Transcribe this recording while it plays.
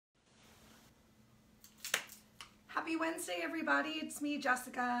Happy Wednesday, everybody. It's me,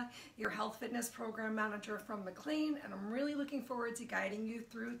 Jessica, your health fitness program manager from McLean, and I'm really looking forward to guiding you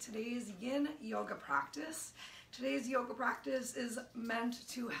through today's yin yoga practice. Today's yoga practice is meant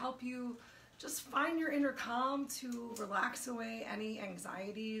to help you just find your inner calm, to relax away any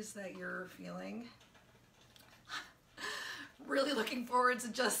anxieties that you're feeling. Really looking forward to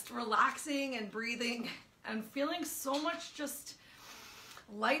just relaxing and breathing and feeling so much just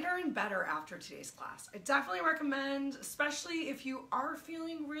lighter and better after today's class. I definitely recommend, especially if you are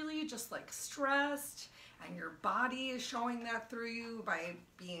feeling really just like stressed and your body is showing that through you by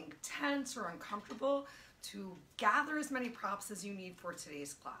being tense or uncomfortable, to gather as many props as you need for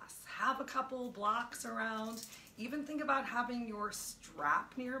today's class. Have a couple blocks around. Even think about having your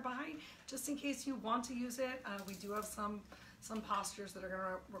strap nearby just in case you want to use it. We do have some postures that are going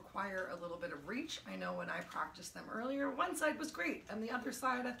to require a little bit of reach. I know when I practiced them earlier, one side was great, and the other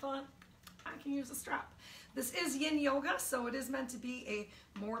side I thought, I can use a strap. This is yin yoga, so it is meant to be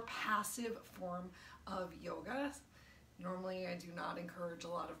a more passive form of yoga. Normally, I do not encourage a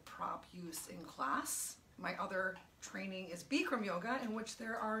lot of prop use in class. My other training is Bikram yoga, in which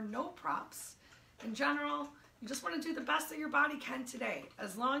there are no props. In general, you just want to do the best that your body can today.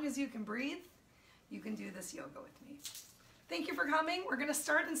 As long as you can breathe, you can do this yoga with me. Thank you for coming. We're going to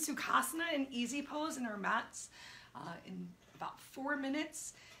start in sukassana, an easy pose in our mats in about 4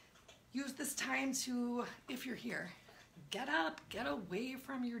 minutes. Use this time to, if you're here, get up, get away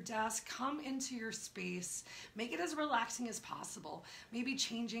from your desk, come into your space, make it as relaxing as possible. Maybe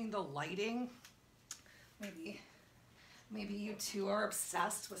changing the lighting. Maybe you two are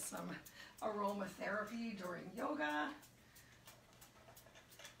obsessed with some aromatherapy during yoga.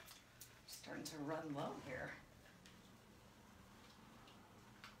 Starting to run low here.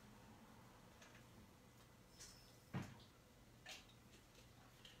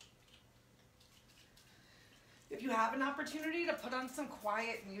 If you have an opportunity to put on some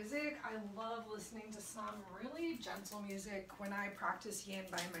quiet music, I love listening to some really gentle music when I practice yin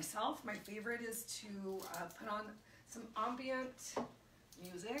by myself. My favorite is to put on some ambient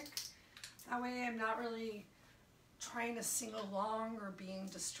music. That way I'm not really trying to sing along or being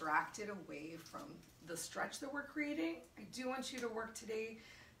distracted away from the stretch that we're creating. I do want you to work today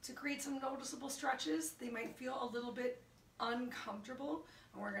to create some noticeable stretches. They might feel a little bit uncomfortable,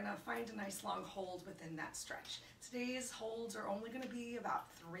 and we're gonna find a nice long hold within that stretch. Today's holds are only gonna be about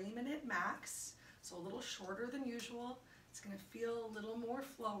 3-minute max, so a little shorter than usual. It's gonna feel a little more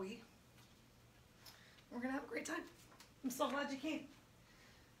flowy. We're gonna have a great time. I'm so glad you came.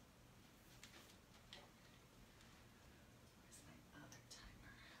 Where's my other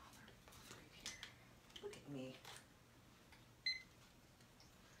timer? Oh, they're both right here. Look at me.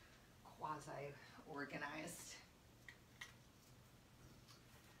 Quasi-organized.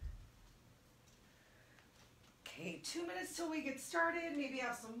 Okay, 2 minutes till we get started. Maybe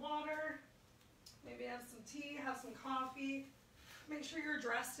have some water, maybe have some tea, have some coffee. Make sure you're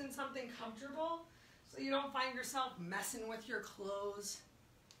dressed in something comfortable so you don't find yourself messing with your clothes.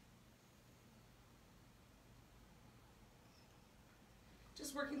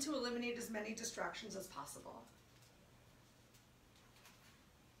 Just working to eliminate as many distractions as possible.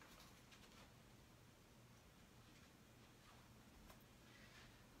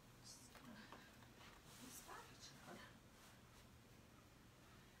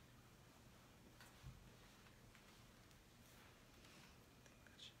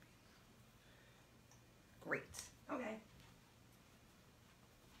 Great. Okay.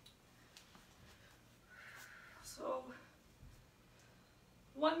 So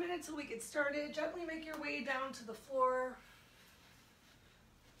 1 minute till we get started. Gently make your way down to the floor.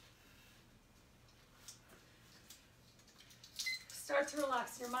 Start to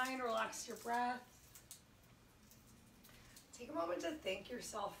relax your mind, relax your breath. Take a moment to thank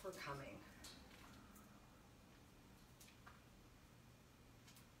yourself for coming.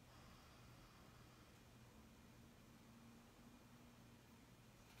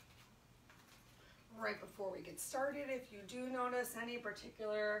 Right before we get started, if you do notice any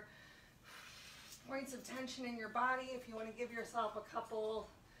particular points of tension in your body, if you want to give yourself a couple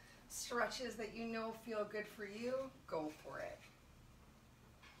stretches that you know feel good for you, go for it.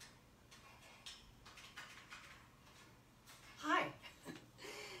 Hi,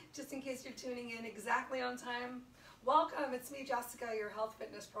 just in case you're tuning in exactly on time, welcome. It's me, Jessica, your health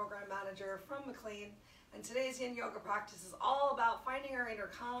fitness program manager from McLean, and today's yin yoga practice is all about finding our inner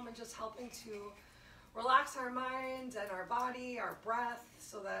calm and just helping to relax our mind and our body, our breath,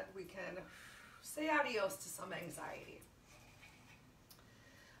 so that we can say adios to some anxiety.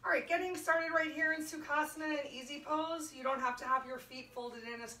 All right, getting started right here in sukassana and easy pose. You don't have to have your feet folded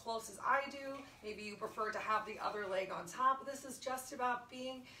in as close as I do. Maybe you prefer to have the other leg on top. This is just about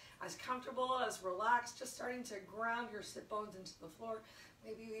being as comfortable, as relaxed, just starting to ground your sit bones into the floor.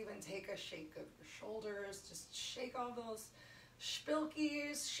 Maybe you even take a shake of your shoulders. Just shake all those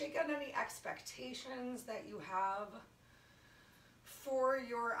spilkies, shake out any expectations that you have for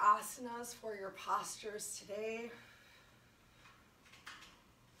your asanas, for your postures today.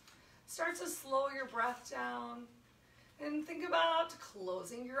 Start to slow your breath down and think about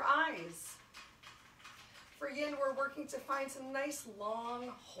closing your eyes. For yin, we're working to find some nice long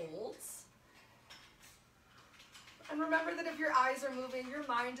holds. And remember that if your eyes are moving, your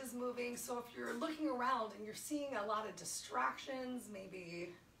mind is moving. So if you're looking around and you're seeing a lot of distractions, maybe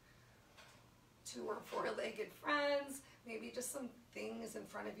 2 or 4-legged friends, maybe just some things in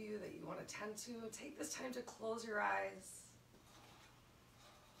front of you that you want to tend to, take this time to close your eyes.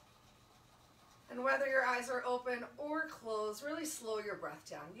 And whether your eyes are open or closed, really slow your breath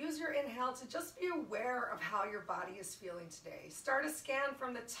down. Use your inhale to just be aware of how your body is feeling today. Start a scan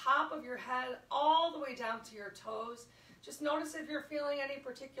from the top of your head all the way down to your toes. Just notice if you're feeling any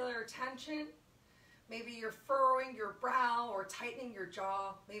particular tension. Maybe you're furrowing your brow or tightening your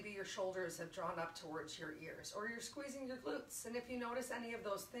jaw. Maybe your shoulders have drawn up towards your ears, or you're squeezing your glutes. And if you notice any of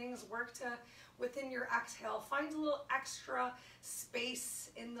those things, work to, within your exhale, find a little extra space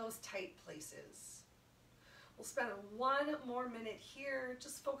in those tight places. We'll spend 1 more minute here,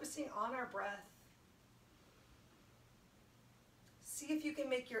 just focusing on our breath. See if you can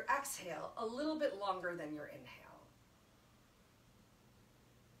make your exhale a little bit longer than your inhale.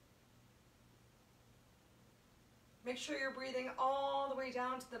 Make sure you're breathing all the way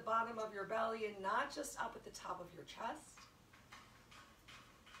down to the bottom of your belly and not just up at the top of your chest.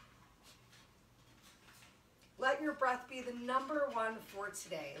 Let your breath be the number 1 for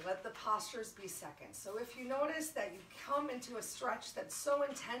today. Let the postures be second. So if you notice that you come into a stretch that's so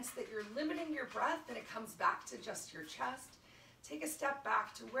intense that you're limiting your breath and it comes back to just your chest, take a step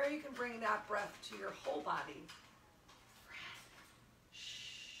back to where you can bring that breath to your whole body.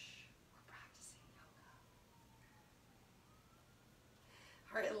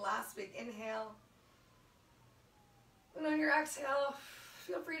 All right, last big inhale. And on your exhale,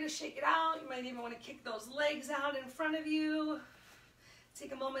 feel free to shake it out. You might even want to kick those legs out in front of you.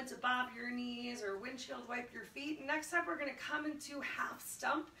 Take a moment to bob your knees or windshield wipe your feet. And next up, we're going to come into half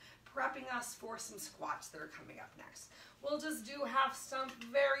stump, prepping us for some squats that are coming up next. We'll just do half stump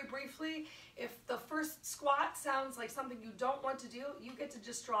very briefly. If the first squat sounds like something you don't want to do, you get to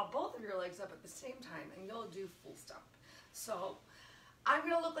just draw both of your legs up at the same time and you'll do full stump. So I'm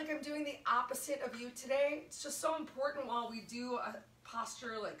going to look like I'm doing the opposite of you today. It's just so important while we do a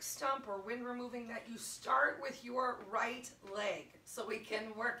posture like stump or wind removing that you start with your right leg so we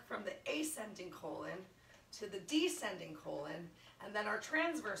can work from the ascending colon to the descending colon and then our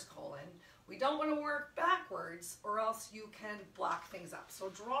transverse colon. We don't want to work backwards or else you can block things up. So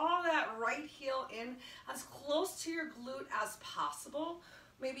draw that right heel in as close to your glute as possible.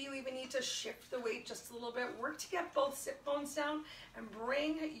 Maybe you even need to shift the weight just a little bit. Work to get both sit bones down and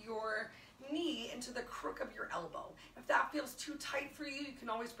bring your knee into the crook of your elbow. If that feels too tight for you, you can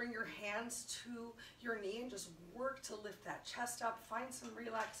always bring your hands to your knee and just work to lift that chest up. Find some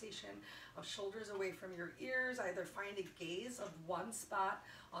relaxation of shoulders away from your ears. Either find a gaze of one spot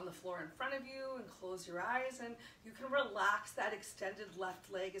on the floor in front of you and close your eyes, and you can relax that extended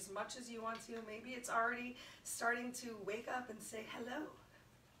left leg as much as you want to. Maybe it's already starting to wake up and say hello.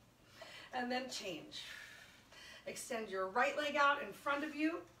 And then change. Extend your right leg out in front of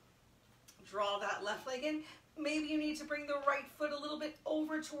you. Draw that left leg in. Maybe you need to bring the right foot a little bit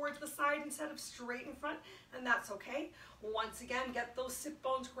over towards the side instead of straight in front, and that's okay. Once again, get those sit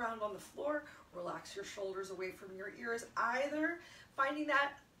bones ground on the floor. Relax your shoulders away from your ears. Either finding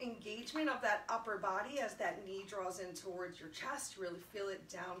that engagement of that upper body as that knee draws in towards your chest. Really feel it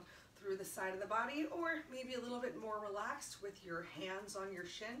down through the side of the body, or maybe a little bit more relaxed with your hands on your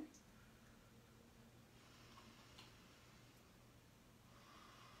shin.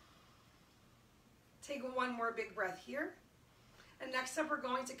 Take 1 more big breath here. And next up, we're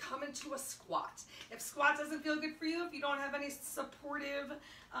going to come into a squat. If squat doesn't feel good for you, if you don't have any supportive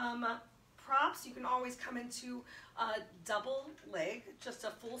props, you can always come into a double leg, just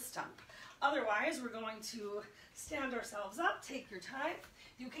a full stump. Otherwise, we're going to stand ourselves up. Take your time.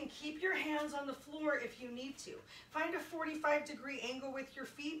 You can keep your hands on the floor if you need to. Find a 45-degree angle with your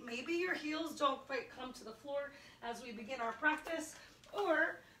feet. Maybe your heels don't quite come to the floor as we begin our practice,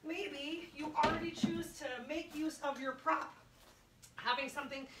 or maybe you already choose to make use of your prop. Having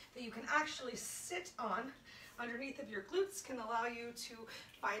something that you can actually sit on underneath of your glutes can allow you to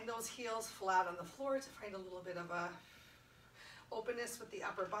find those heels flat on the floor to find a little bit of a openness with the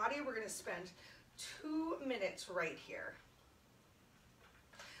upper body. We're going to spend 2 minutes right here.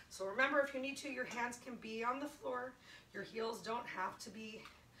 So remember, if you need to, your hands can be on the floor. Your heels don't have to be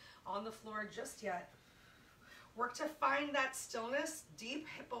on the floor just yet. Work to find that stillness, deep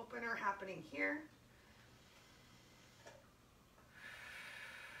hip opener happening here.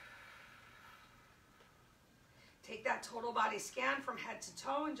 Take that total body scan from head to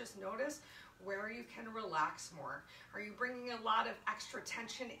toe and just notice where you can relax more. Are you bringing a lot of extra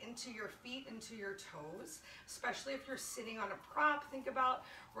tension into your feet, into your toes? Especially if you're sitting on a prop, think about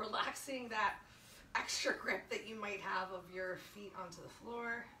relaxing that extra grip that you might have of your feet onto the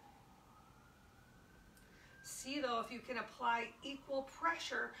floor. See though if you can apply equal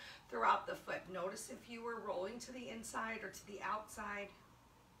pressure throughout the foot. Notice if you were rolling to the inside or to the outside.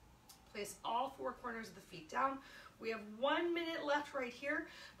 Place all 4 corners of the feet down. We have 1 minute left right here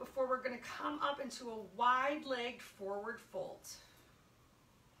before we're going to come up into a wide-legged forward fold.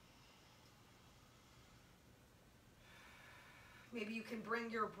 Maybe you can bring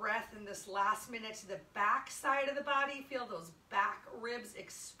your breath in this last minute to the back side of the body. Feel those back ribs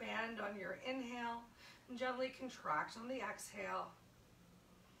expand on your inhale and gently contract on the exhale.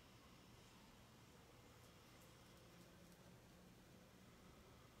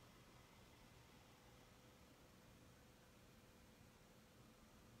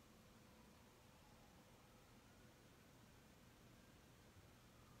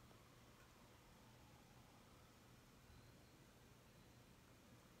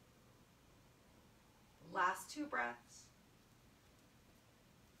 Last 2 breaths.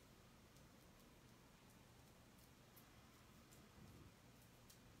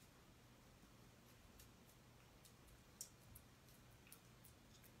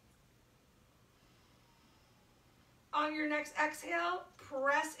 On your next exhale,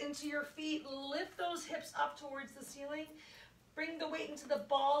 press into your feet, lift those hips up towards the ceiling. Bring the weight into the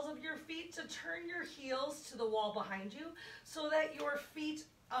balls of your feet to turn your heels to the wall behind you so that your feet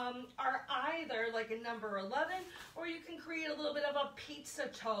are either like a number 11, or you can create a little bit of a pizza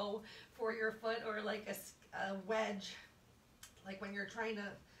toe for your foot, or like a wedge, like when you're trying to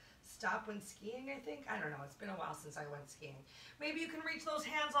stop when skiing, I think. I don't know, it's been a while since I went skiing. Maybe you can reach those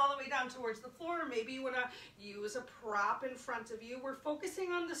hands all the way down towards the floor. Maybe you want to use a prop in front of you. We're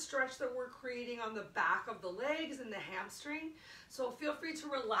focusing on the stretch that we're creating on the back of the legs and the hamstring. So feel free to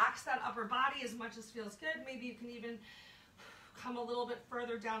relax that upper body as much as feels good. Maybe you can even come a little bit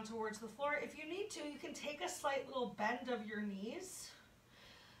further down towards the floor. If you need to, you can take a slight little bend of your knees.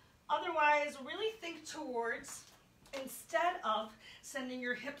 Otherwise, really think towards, instead of sending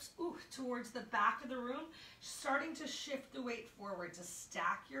your hips towards the back of the room, starting to shift the weight forward to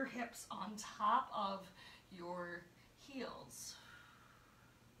stack your hips on top of your heels.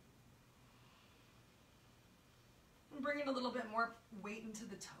 And bring in a little bit more weight into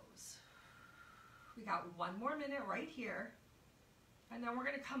the toes. We got 1 more minute right here. And then we're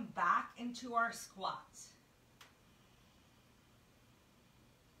going to come back into our squats.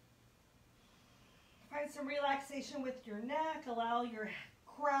 Find some relaxation with your neck. Allow your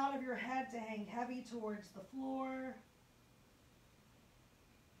crown of your head to hang heavy towards the floor.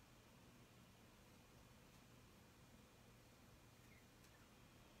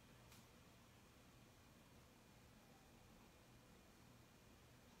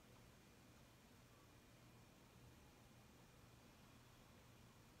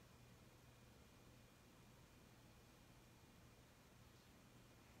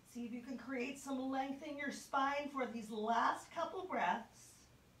 See if you can create some length in your spine for these last couple breaths.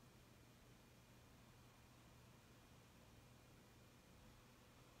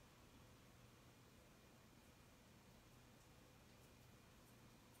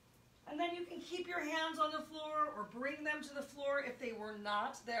 And then you can keep your hands on the floor or bring them to the floor if they were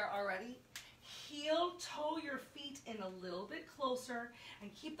not there already. Heel toe your feet in a little bit closer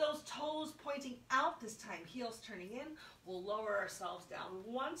and keep those toes pointing out this time, heels turning in. We'll lower ourselves down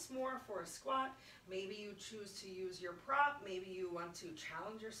once more for a squat. Maybe you choose to use your prop. Maybe you want to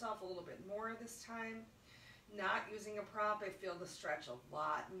challenge yourself a little bit more this time. Not using a prop, I feel the stretch a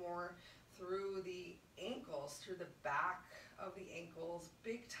lot more through the ankles, through the back of the ankles,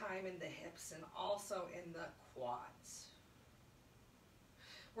 big time in the hips and also in the quads.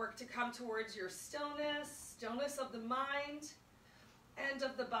 Work to come towards your stillness of the mind and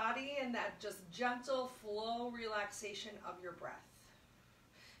of the body, and that just gentle flow relaxation of your breath.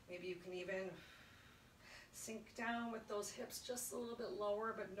 Maybe you can even sink down with those hips just a little bit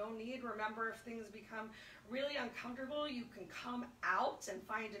lower, but no need. Remember, if things become really uncomfortable, you can come out and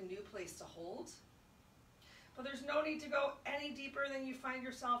find a new place to hold. But there's no need to go any deeper than you find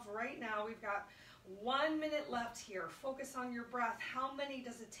yourself right now. We've got 1 minute left here. Focus on your breath. How many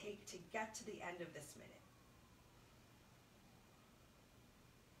does it take to get to the end of this minute?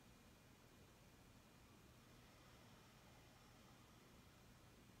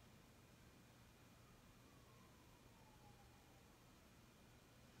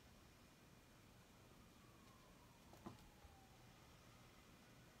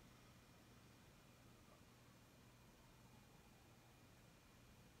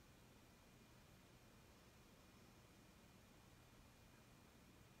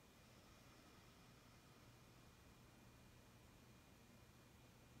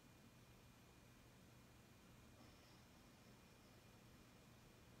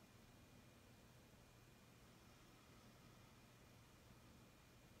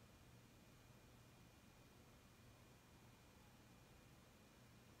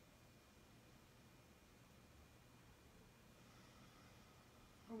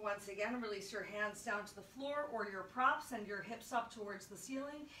 Once again, release your hands down to the floor or your props, send your hips up towards the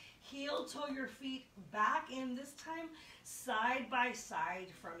ceiling. Heel toe your feet back in, this time side by side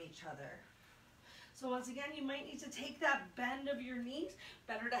from each other. So once again, you might need to take that bend of your knees.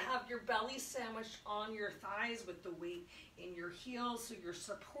 Better to have your belly sandwiched on your thighs with the weight in your heels, so you're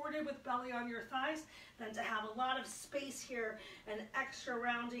supported with belly on your thighs, than to have a lot of space here and extra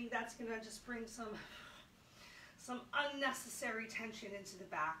rounding. That's gonna just bring some unnecessary tension into the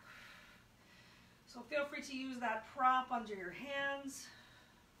back. So feel free to use that prop under your hands.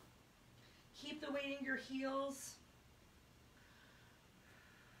 Keep the weight in your heels.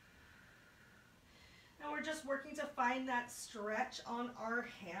 And we're just working to find that stretch on our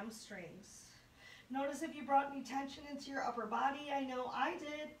hamstrings. Notice if you brought any tension into your upper body. I know I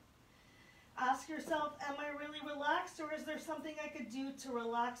did. Ask yourself, am I really relaxed, or is there something I could do to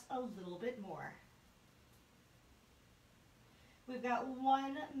relax a little bit more? We've got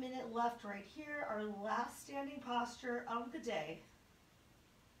 1 minute left right here, our last standing posture of the day.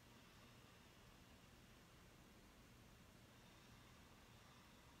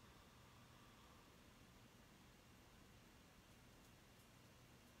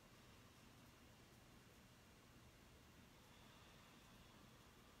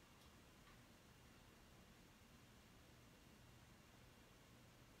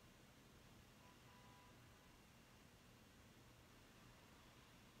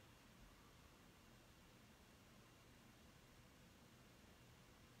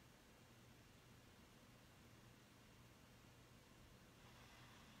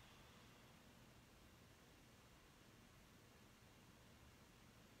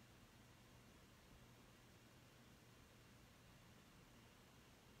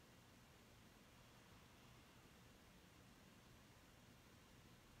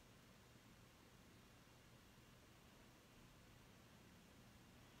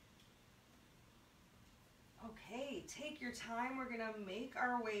 Okay, take your time. We're gonna make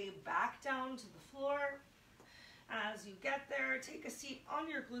our way back down to the floor. As you get there, take a seat on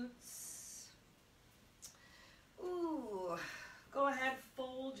your glutes. Ooh, go ahead,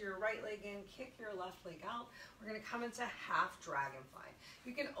 fold your right leg in, kick your left leg out. We're gonna come into half dragonfly.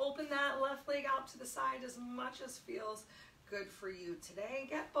 You can open that left leg out to the side as much as feels good for you today.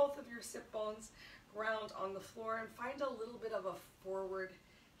 Get both of your sit bones ground on the floor and find a little bit of a forward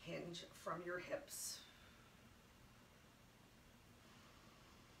hinge from your hips.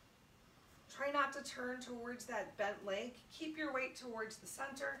 Try not to turn towards that bent leg. Keep your weight towards the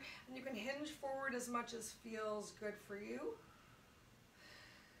center, and you can hinge forward as much as feels good for you.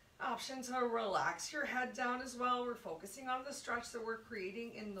 Option to relax your head down as well. We're focusing on the stretch that we're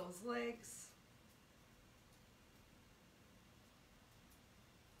creating in those legs.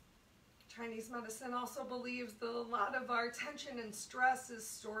 Chinese medicine also believes that a lot of our tension and stress is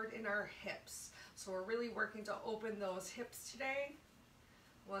stored in our hips. So we're really working to open those hips today.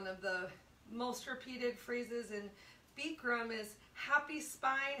 One of the most repeated phrases in Bikram is happy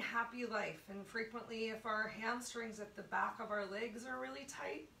spine, happy life. And frequently, if our hamstrings at the back of our legs are really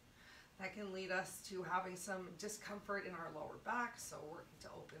tight, that can lead us to having some discomfort in our lower back. So working to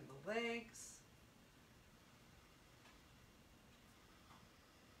open the legs.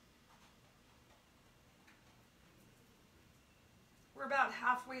 We're about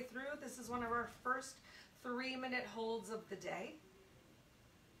halfway through. This is one of our first 3-minute holds of the day.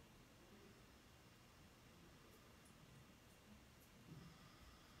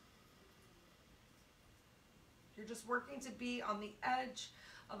 You're just working to be on the edge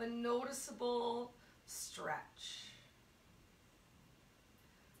of a noticeable stretch.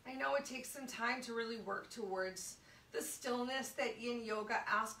 I know it takes some time to really work towards the stillness that Yin Yoga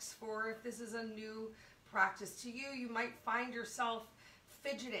asks for if this is a new practice to you. You might find yourself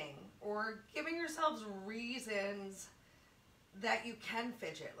fidgeting or giving yourselves reasons that you can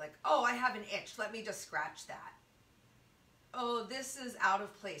fidget. Like, oh, I have an itch. Let me just scratch that. Oh, this is out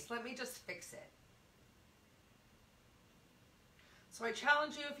of place. Let me just fix it. So I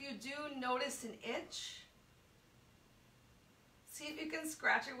challenge you, if you do notice an itch, see if you can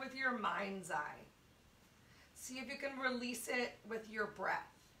scratch it with your mind's eye. See if you can release it with your breath.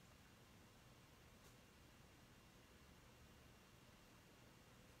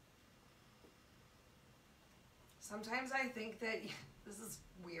 Sometimes I think that, this is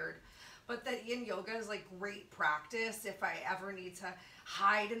weird, but that yin yoga is like great practice if I ever need to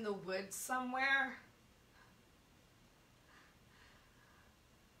hide in the woods somewhere.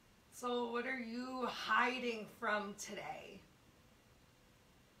 So what are you hiding from today?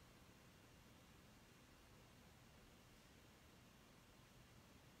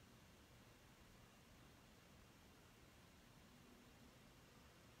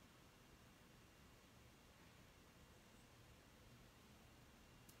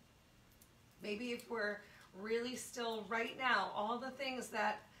 Maybe if we're really still right now, all the things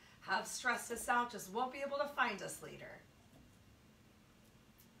that have stressed us out just won't be able to find us later.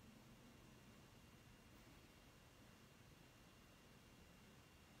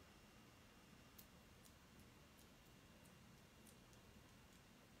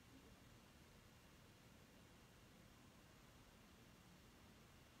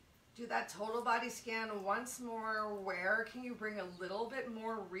 Do that total body scan once more. Where can you bring a little bit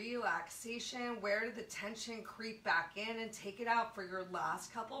more relaxation? Where did the tension creep back in? And take it out for your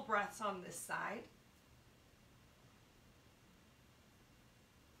last couple breaths on this side.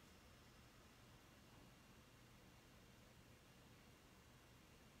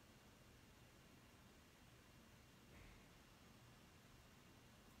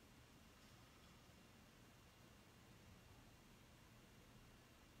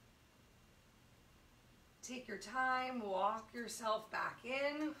 Take your time, walk yourself back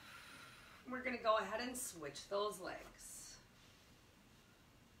in. We're going to go ahead and switch those legs.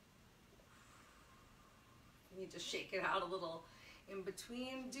 You need to shake it out a little in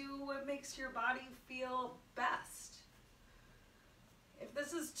between. Do what makes your body feel best. If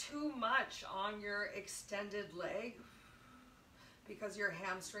this is too much on your extended leg, because your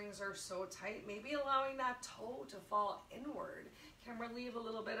hamstrings are so tight, maybe allowing that toe to fall inward can relieve a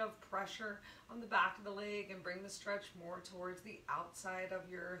little bit of pressure on the back of the leg and bring the stretch more towards the outside of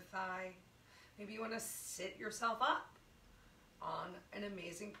your thigh. Maybe you want to sit yourself up on an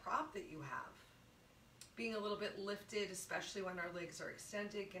amazing prop that you have. Being a little bit lifted, especially when our legs are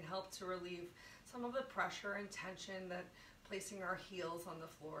extended, can help to relieve some of the pressure and tension that placing our heels on the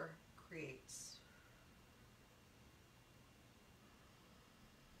floor creates.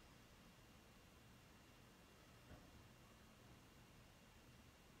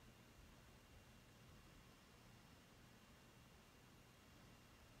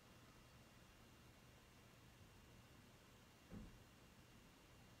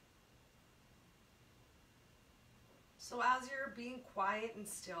 So as you're being quiet and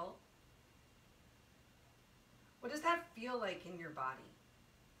still, what does that feel like in your body?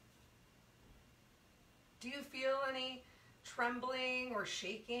 Do you feel any trembling or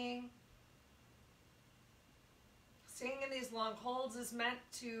shaking? Staying in these long holds is meant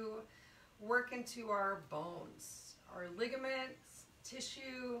to work into our bones, our ligaments,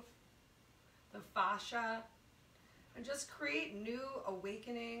 tissue, the fascia, and just create new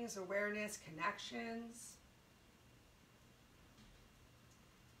awakenings, awareness, connections.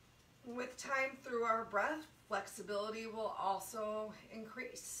 With time through our breath, flexibility will also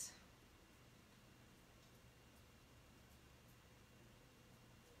increase.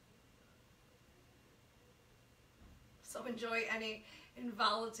 So enjoy any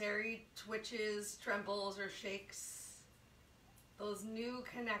involuntary twitches, trembles, or shakes. Those new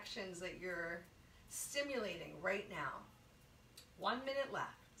connections that you're stimulating right now. 1 minute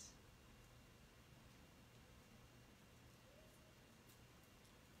left.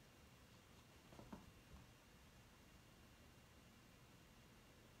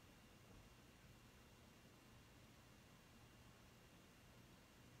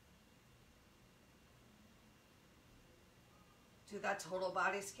 Do that total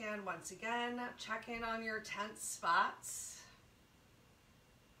body scan once again. Check in on your tense spots.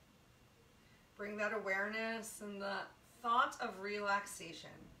 Bring that awareness and the thought of relaxation.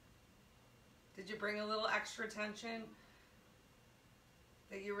 Did you bring a little extra tension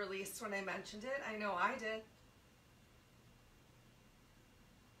that you released when I mentioned it? I know I did.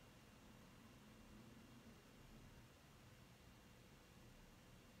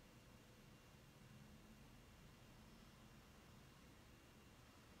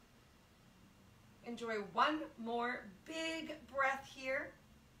 Enjoy one more big breath here.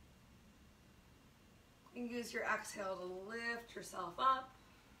 And use your exhale to lift yourself up.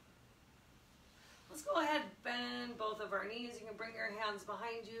 Let's go ahead, bend both of our knees. You can bring your hands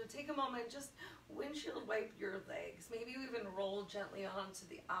behind you. Take a moment, just windshield wipe your legs. Maybe you even roll gently onto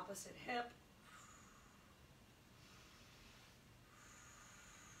the opposite hip.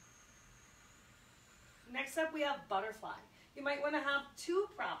 Next up, we have butterfly. You might want to have two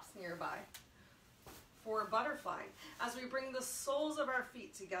props nearby for butterfly as we bring the soles of our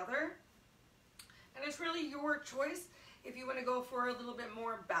feet together. And it's really your choice if you want to go for a little bit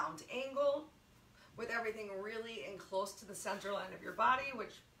more bound angle with everything really in close to the center line of your body,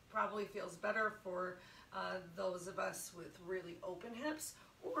 which probably feels better for those of us with really open hips,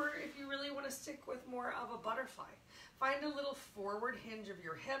 or if you really want to stick with more of a butterfly. Find a little forward hinge of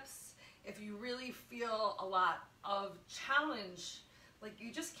your hips. If you really feel a lot of challenge, like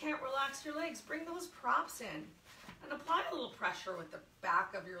you just can't relax your legs, bring those props in. And apply a little pressure with the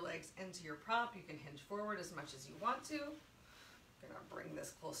back of your legs into your prop. You can hinge forward as much as you want to. I'm gonna bring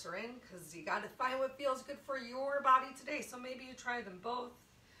this closer in because you gotta find what feels good for your body today. So maybe you try them both.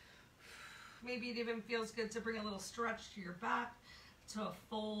 Maybe it even feels good to bring a little stretch to your back to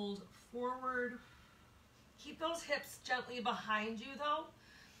fold forward. Keep those hips gently behind you though.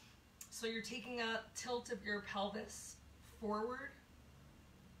 So you're taking a tilt of your pelvis forward.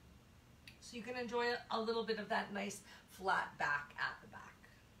 So you can enjoy a little bit of that nice flat back at the back.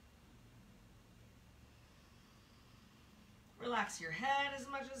 Relax your head as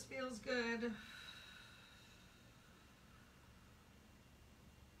much as feels good.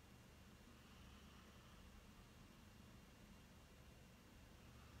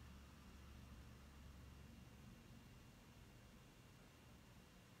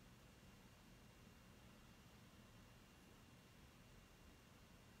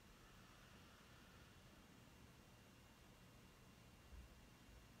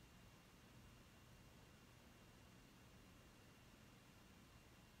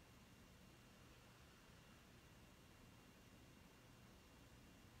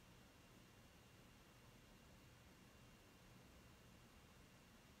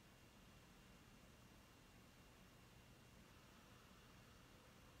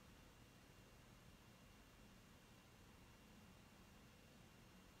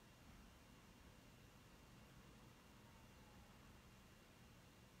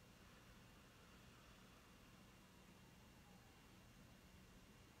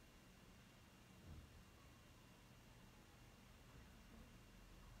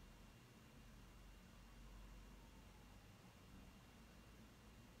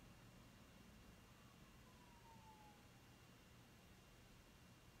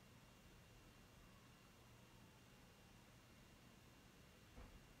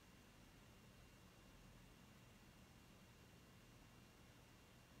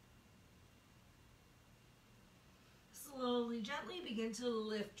 Slowly, gently begin to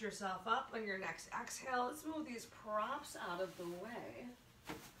lift yourself up on your next exhale. Let's move these props out of the way.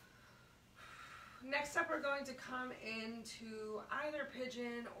 Next up, we're going to come into either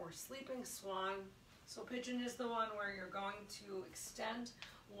pigeon or sleeping swan. So pigeon is the one where you're going to extend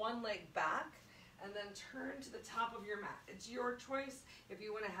one leg back and then turn to the top of your mat. It's your choice if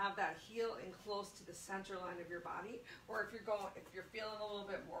you want to have that heel in close to the center line of your body, or if you're feeling a little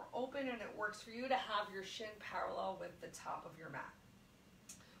bit more open and it works for you to have your shin parallel with the top of your mat.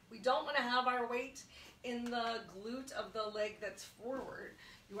 We don't want to have our weight in the glute of the leg that's forward.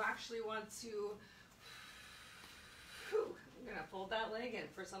 You actually want to, I'm gonna fold that leg in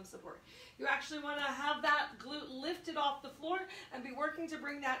for some support. You actually want to have that glute lifted off the floor and be working to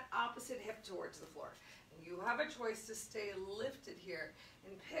bring that opposite hip towards the floor. And you have a choice to stay lifted here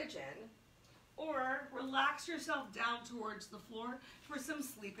in pigeon, or relax yourself down towards the floor for some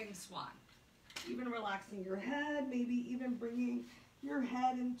sleeping swan. Even relaxing your head, maybe even bringing your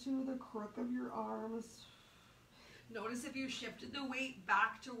head into the crook of your arms. Notice if you shifted the weight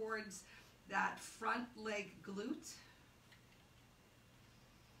back towards that front leg glute.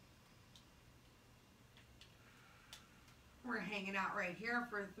 We're hanging out right here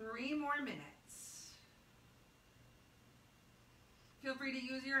for 3 more minutes. Feel free to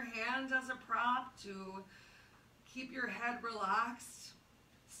use your hands as a prop to keep your head relaxed.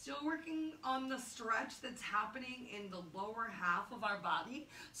 Still working on the stretch that's happening in the lower half of our body.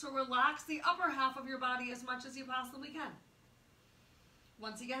 So relax the upper half of your body as much as you possibly can.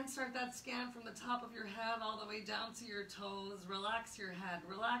 Once again, start that scan from the top of your head all the way down to your toes. Relax your head,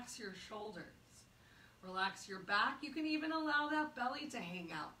 relax your shoulders. Relax your back. You can even allow that belly to hang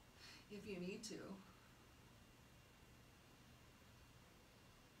out if you need to.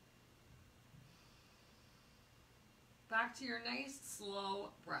 Back to your nice, slow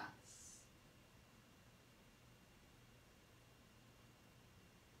breaths.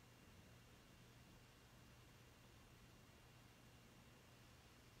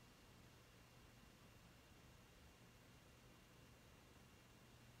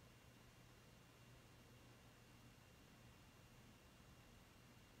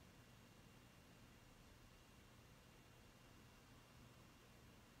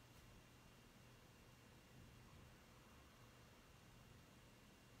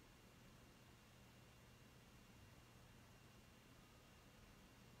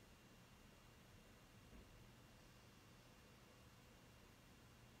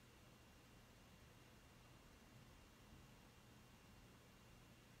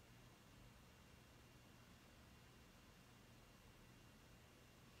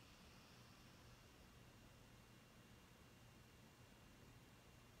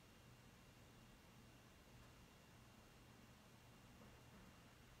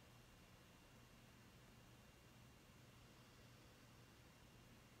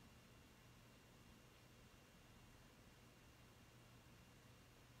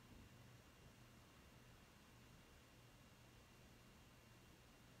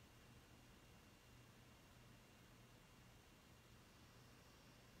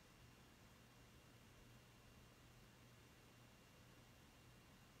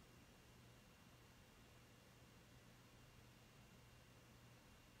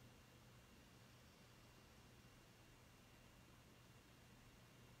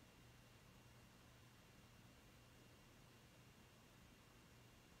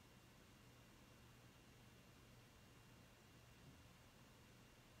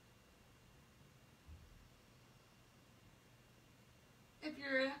 If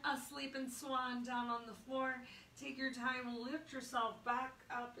you're asleep in swan down on the floor, take your time and lift yourself back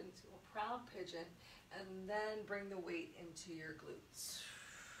up into a proud pigeon and then bring the weight into your glutes.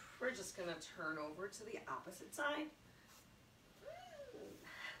 We're just going to turn over to the opposite side.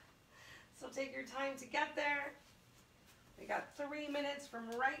 So take your time to get there. We got 3 minutes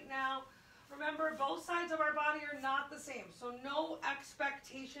from right now. Remember, both sides of our body are not the same, so no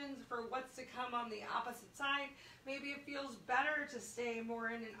expectations for what's to come on the opposite side. Maybe it feels better to stay more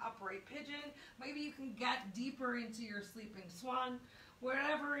in an upright pigeon. Maybe you can get deeper into your sleeping swan.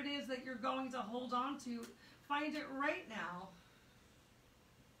 Whatever it is that you're going to hold on to, find it right now.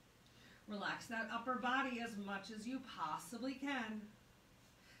 Relax that upper body as much as you possibly can.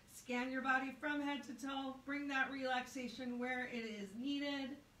 Scan your body from head to toe. Bring that relaxation where it is needed.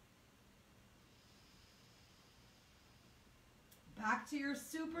 Back to your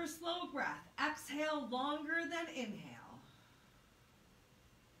super slow breath. Exhale longer than inhale.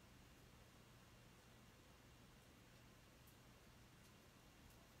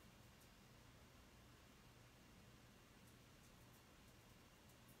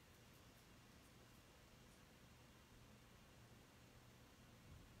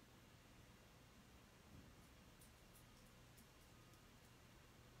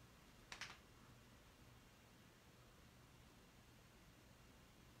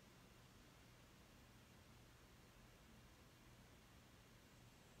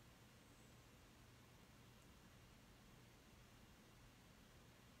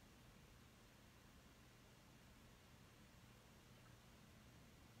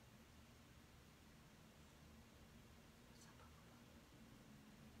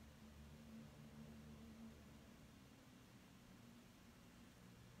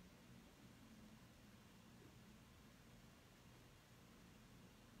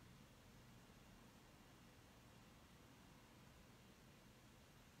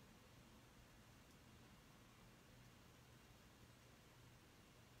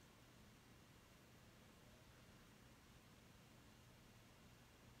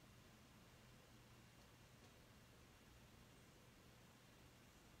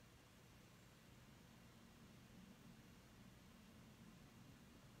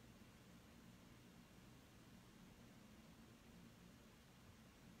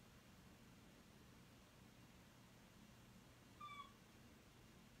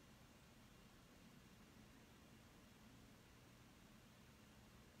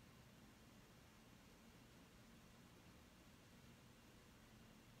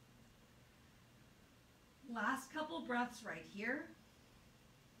 Last couple breaths right here.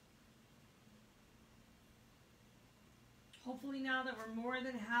 Hopefully now that we're more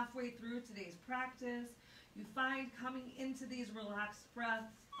than halfway through today's practice, you find coming into these relaxed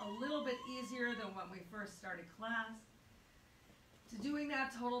breaths a little bit easier than when we first started class. To doing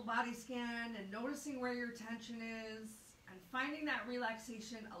that total body scan and noticing where your tension is and finding that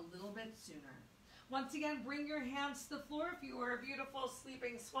relaxation a little bit sooner. Once again, bring your hands to the floor. If you are a beautiful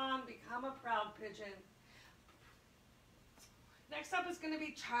sleeping swan, become a proud pigeon. Next up is going to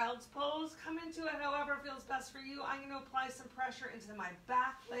be child's pose. Come into it however feels best for you. I'm going to apply some pressure into my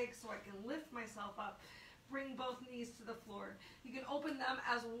back leg so I can lift myself up. Bring both knees to the floor. You can open them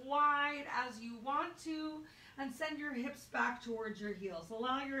as wide as you want to and send your hips back towards your heels.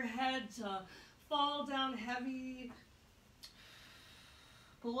 Allow your head to fall down heavy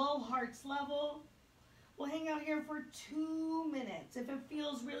below heart's level. We'll hang out here for 2 minutes. If it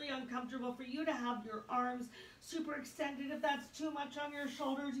feels really uncomfortable for you to have your arms super extended, if that's too much on your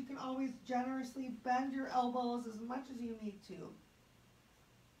shoulders, you can always generously bend your elbows as much as you need to.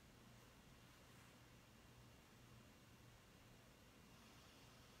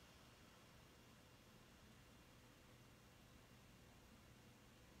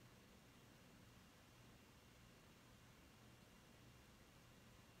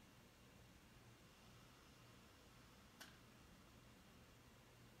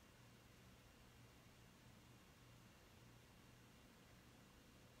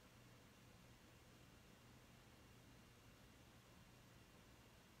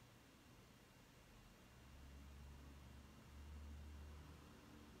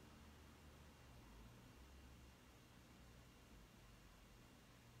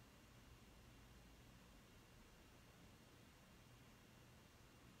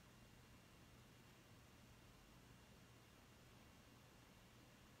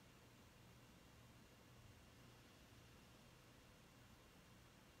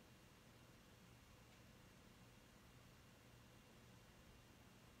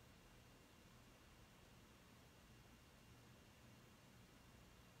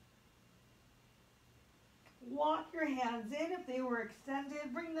 Walk your hands in if they were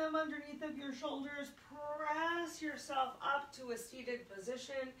extended. Bring them underneath of your shoulders. Press yourself up to a seated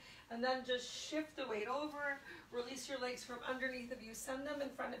position and then just shift the weight over. Release your legs from underneath of you. Send them in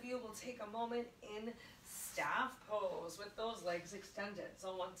front of you. We'll take a moment in staff pose with those legs extended.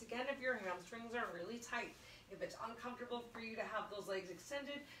 So once again, if your hamstrings are really tight, if it's uncomfortable for you to have those legs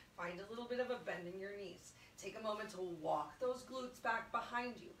extended, find a little bit of a bend in your knees. Take a moment to walk those glutes back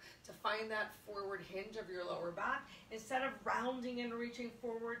behind you to find that forward hinge of your lower back. Instead of rounding and reaching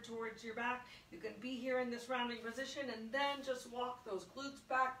forward towards your back, you can be here in this rounding position and then just walk those glutes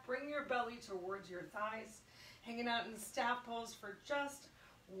back. Bring your belly towards your thighs. Hanging out in staff pose for just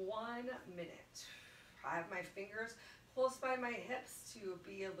 1 minute. I have my fingers close by my hips to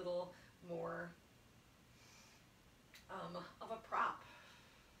be a little more of a prop.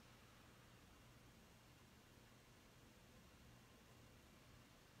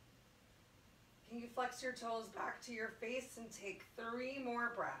 Can you flex your toes back to your face and take 3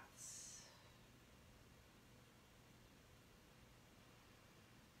 more breaths?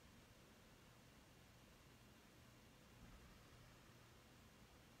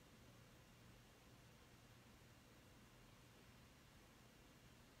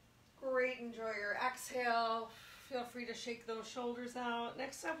 Great, enjoy your exhale. Feel free to shake those shoulders out.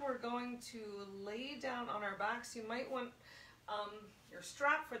 Next up, we're going to lay down on our backs. You might want your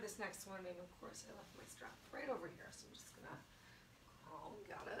strap for this next one, and of course I left my strap right over here, so I'm just gonna crawl.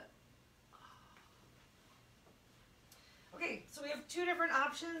 Got it. Okay, so we have 2 different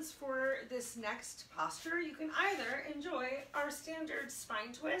options for this next posture. You can either enjoy our standard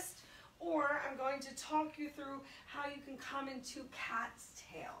spine twist, or I'm going to talk you through how you can come into cat's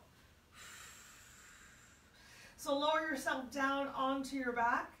tail. So lower yourself down onto your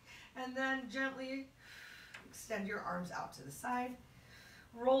back and then gently extend your arms out to the side.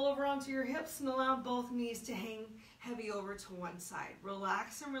 Roll over onto your hips and allow both knees to hang heavy over to one side.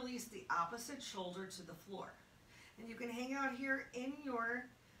 Relax and release the opposite shoulder to the floor. And you can hang out here in your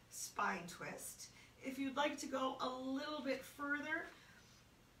spine twist. If you'd like to go a little bit further,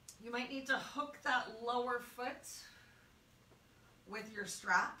 you might need to hook that lower foot with your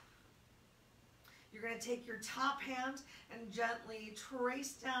strap. You're going to take your top hand and gently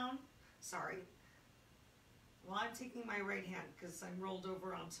trace down, well, I'm taking my right hand because I'm rolled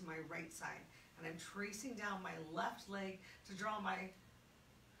over onto my right side, and I'm tracing down my left leg to draw my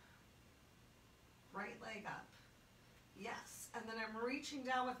right leg up. Yes, and then I'm reaching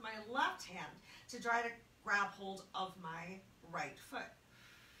down with my left hand to try to grab hold of my right foot.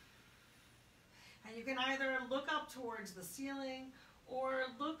 And you can either look up towards the ceiling or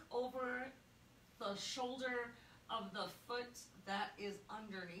look over the shoulder of the foot that is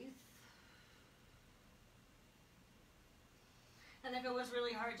underneath. And if it was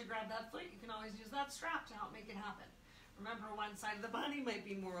really hard to grab that foot, you can always use that strap to help make it happen. Remember, one side of the body might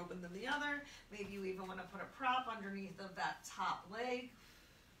be more open than the other. Maybe you even want to put a prop underneath of that top leg.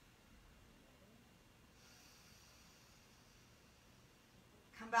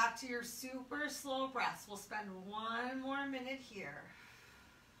 back to your super slow breaths. We'll spend 1 more minute here.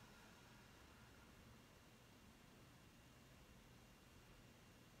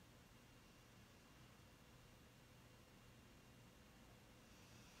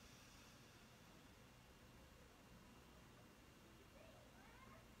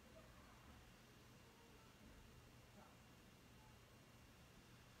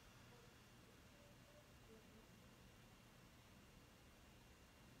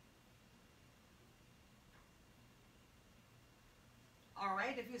 All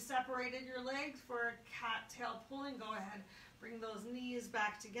right, if you separated your legs for a cat tail pulling, go ahead. Bring those knees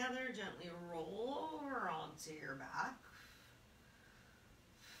back together. Gently roll over onto your back.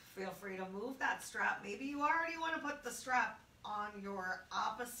 Feel free to move that strap. Maybe you already want to put the strap on your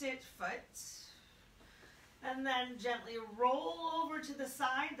opposite foot. And then gently roll over to the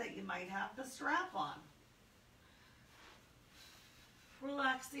side that you might have the strap on.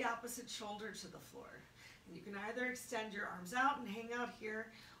 Relax the opposite shoulder to the floor. And you can either extend your arms out and hang out here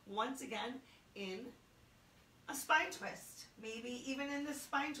once again in a spine twist. Maybe even in this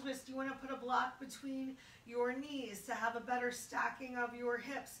spine twist, you want to put a block between your knees to have a better stacking of your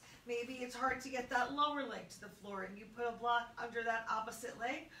hips. Maybe it's hard to get that lower leg to the floor and you put a block under that opposite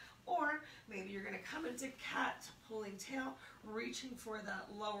leg. Or maybe you're going to come into cat pulling tail, reaching for that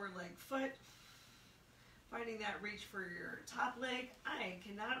lower leg foot. Finding that reach for your top leg. I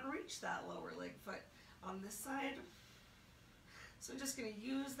cannot reach that lower leg foot on this side. So I'm just going to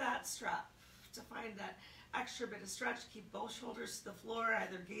use that strap to find that extra bit of stretch. Keep both shoulders to the floor,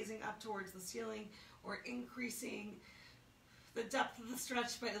 either gazing up towards the ceiling or increasing the depth of the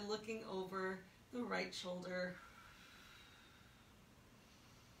stretch by looking over the right shoulder.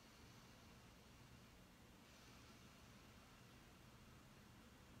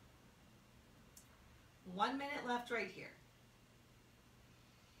 One minute left right here.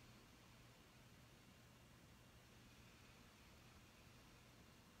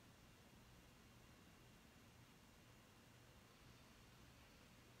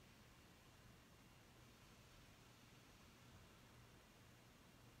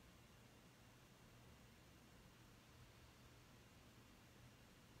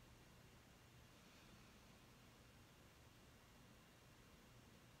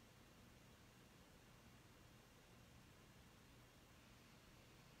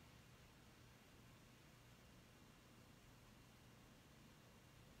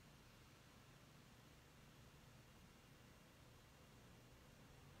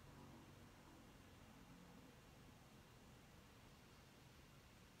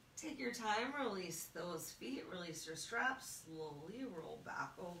 Take your time, release those feet, release your straps, slowly roll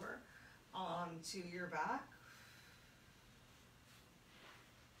back over onto your back.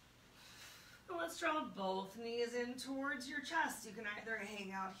 And let's draw both knees in towards your chest. You can either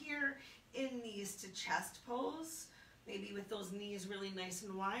hang out here in knees to chest pose, maybe with those knees really nice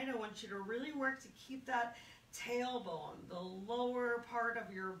and wide. I want you to really work to keep that tailbone, the lower part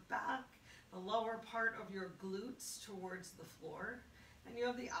of your back, the lower part of your glutes towards the floor. And you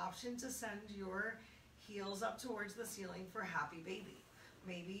have the option to send your heels up towards the ceiling for happy baby.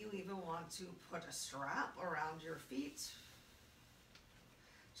 Maybe you even want to put a strap around your feet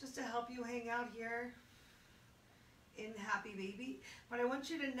just to help you hang out here in happy baby. But I want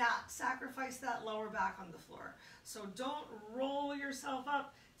you to not sacrifice that lower back on the floor. So don't roll yourself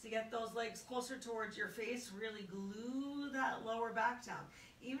up to get those legs closer towards your face. Really glue that lower back down.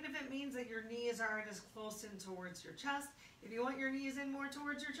 Even if it means that your knees aren't as close in towards your chest. If you want your knees in more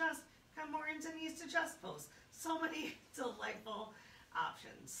towards your chest, come more into knees to chest pose. So many delightful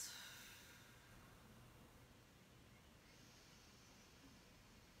options.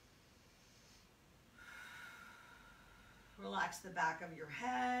 Relax the back of your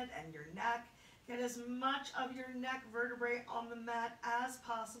head and your neck. Get as much of your neck vertebrae on the mat as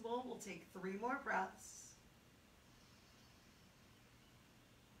possible. We'll take 3 more breaths.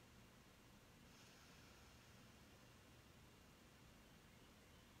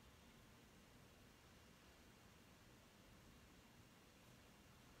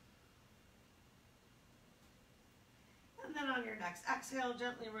 And then on your next exhale,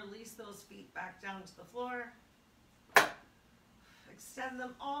 gently release those feet back down to the floor. Extend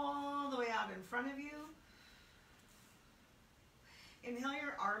them all the way out in front of you. Inhale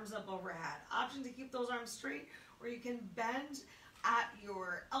your arms up overhead. Option to keep those arms straight, or you can bend at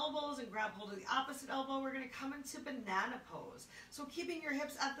your elbows and grab hold of the opposite elbow. We're going to come into banana pose. So keeping your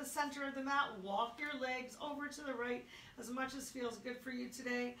hips at the center of the mat, walk your legs over to the right as much as feels good for you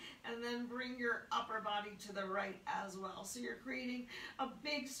today, and then bring your upper body to the right as well. So you're creating a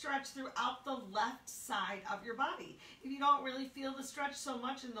big stretch throughout the left side of your body. If you don't really feel the stretch so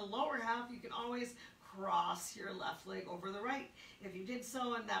much in the lower half, you can always cross your left leg over the right. If you did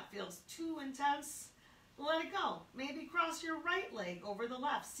so and that feels too intense, let it go. Maybe cross your right leg over the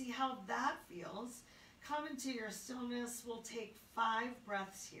left. See how that feels. Come into your stillness. We'll take 5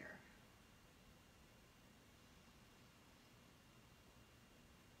 breaths here.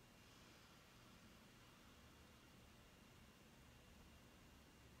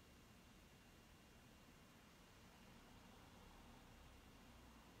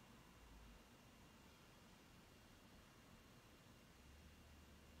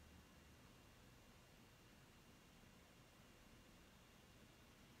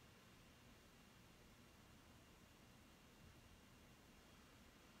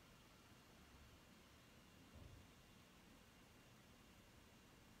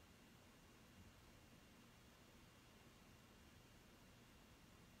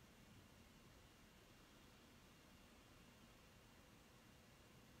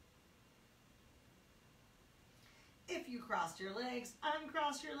 If you crossed your legs,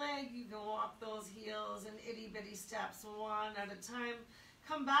 uncross your leg. You can walk those heels in itty bitty steps, one at a time.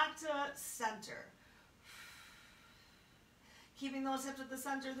 Come back to center. Keeping those hips at the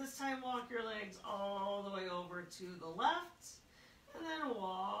center, this time walk your legs all the way over to the left. And then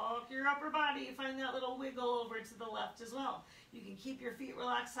walk your upper body. Find that little wiggle over to the left as well. You can keep your feet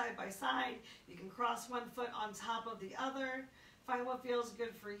relaxed side by side. You can cross one foot on top of the other. Find what feels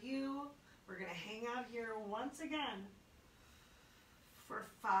good for you. We're going to hang out here once again for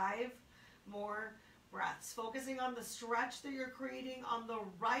 5 more breaths. Focusing on the stretch that you're creating on the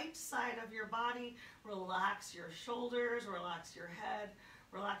right side of your body. Relax your shoulders, relax your head,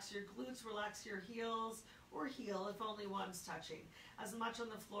 relax your glutes, relax your heels, or heel if only one's touching. As much on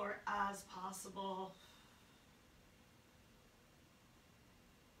the floor as possible.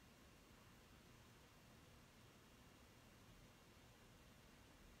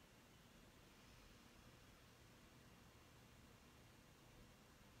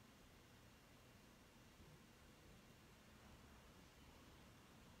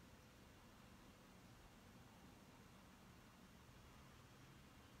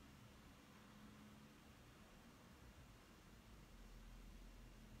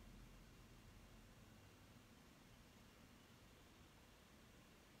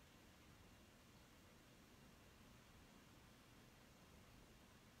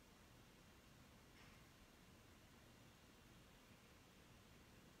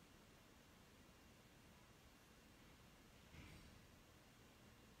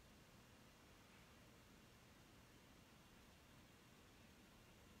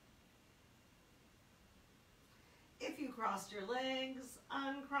 If you crossed your legs,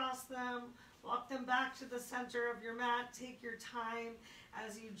 uncross them, walk them back to the center of your mat. Take your time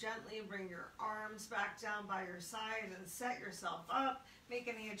as you gently bring your arms back down by your side and set yourself up. Make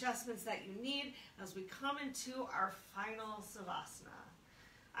any adjustments that you need as we come into our final savasana.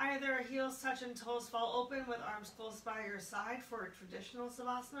 Either heels touch and toes fall open with arms close by your side for a traditional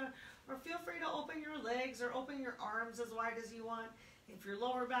savasana, or feel free to open your legs or open your arms as wide as you want. If your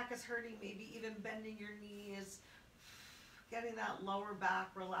lower back is hurting, maybe even bending your knees, getting that lower back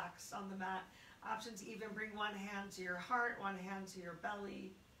relaxed on the mat. Option to even bring one hand to your heart, one hand to your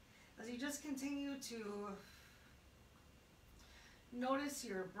belly. As you just continue to notice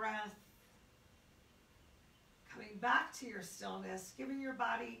your breath, coming back to your stillness, giving your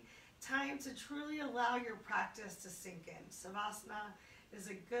body time to truly allow your practice to sink in. Savasana is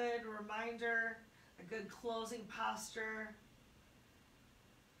a good reminder, a good closing posture.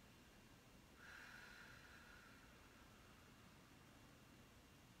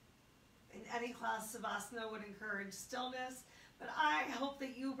 In any class, Savasana would encourage stillness, but I hope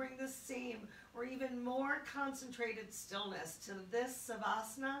that you bring the same or even more concentrated stillness to this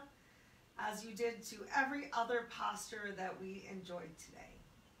Savasana as you did to every other posture that we enjoyed today.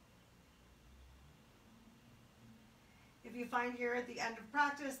 If you find here at the end of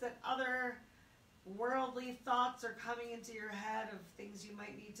practice that other worldly thoughts are coming into your head of things you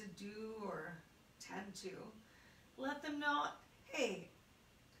might need to do or tend to, let them know, hey,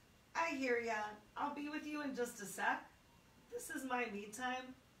 I hear ya. I'll be with you in just a sec. This is my me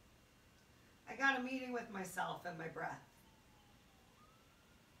time. I got a meeting with myself and my breath.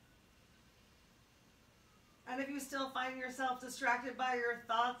 And if you still find yourself distracted by your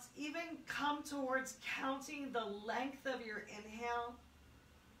thoughts, even come towards counting the length of your inhale,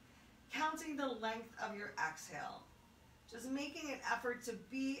 counting the length of your exhale. Just making an effort to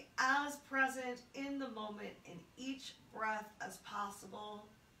be as present in the moment in each breath as possible.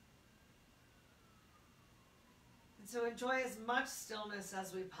 And so enjoy as much stillness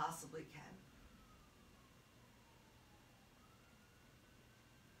as we possibly can.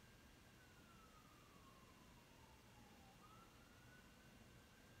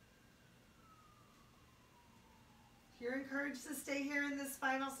 You're encouraged to stay here in this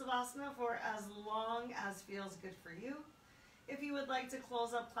final Savasana for as long as feels good for you. If you would like to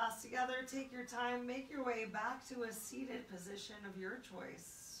close up class together, take your time, make your way back to a seated position of your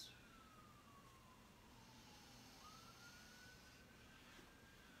choice.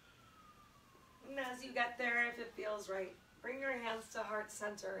 And as you get there, if it feels right, bring your hands to heart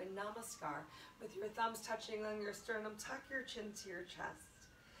center in Namaskar with your thumbs touching on your sternum. Tuck your chin to your chest.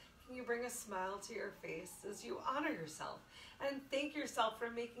 Can you bring a smile to your face as you honor yourself and thank yourself for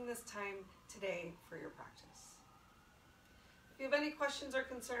making this time today for your practice? If you have any questions or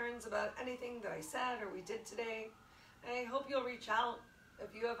concerns about anything that I said or we did today, I hope you'll reach out.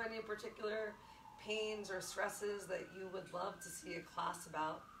 If you have any particular pains or stresses that you would love to see a class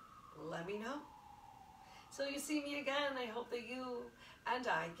about, let me know. Till you see me again, I hope that you and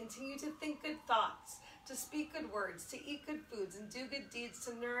I continue to think good thoughts, to speak good words, to eat good foods, and do good deeds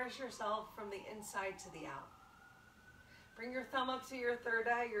to nourish yourself from the inside to the out. Bring your thumb up to your third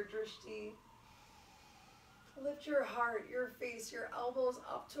eye, your drishti. Lift your heart, your face, your elbows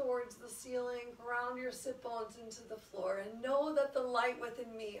up towards the ceiling. Ground your sit bones into the floor. And know that the light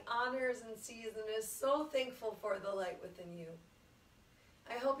within me honors and sees and is so thankful for the light within you.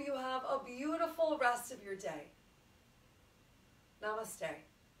 I hope you have a beautiful rest of your day. Namaste.